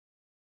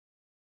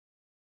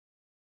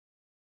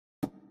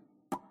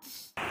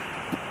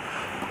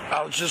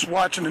I was just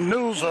watching the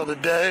news the other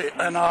day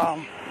and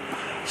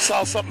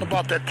saw something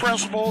about that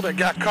principal that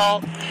got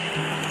caught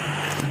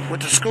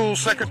with the school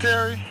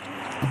secretary.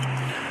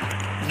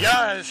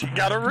 Guys, you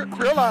gotta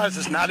realize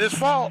it's not his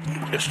fault.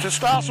 It's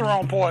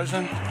testosterone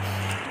poison.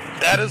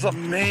 That is a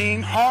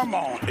mean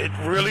hormone. It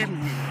really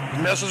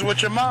messes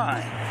with your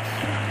mind.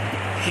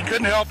 He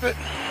couldn't help it.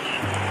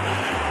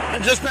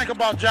 And just think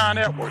about John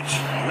Edwards.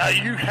 Now,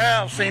 you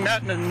have seen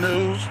that in the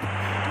news.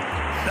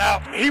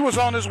 Now, he was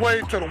on his way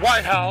to the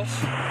White House.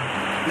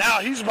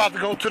 Now he's about to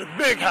go to the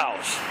big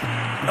house.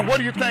 And what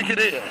do you think it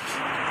is?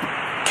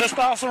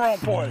 Testosterone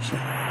poison.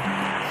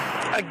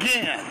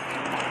 Again,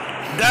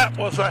 that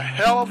was a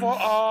hell of a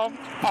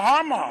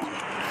hormone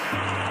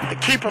to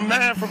keep a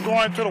man from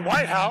going to the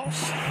White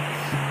House.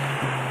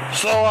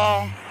 So,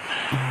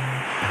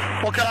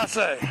 what can I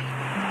say?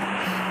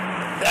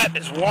 That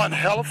is one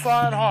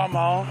hellified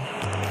hormone.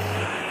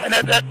 And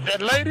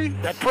that lady,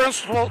 that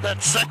principal,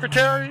 that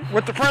secretary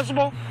with the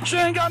principal, she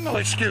ain't got no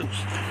excuse.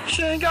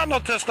 She ain't got no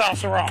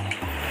testosterone.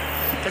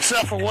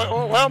 Except for,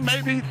 well,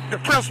 maybe the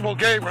principal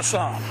gave her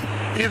some.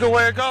 Either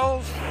way it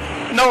goes,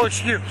 no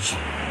excuse.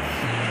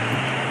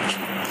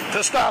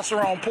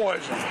 Testosterone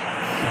poison.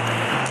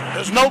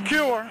 There's no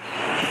cure.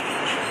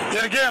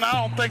 Then again, I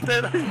don't think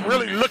they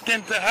really look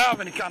into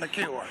have any kind of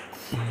cure.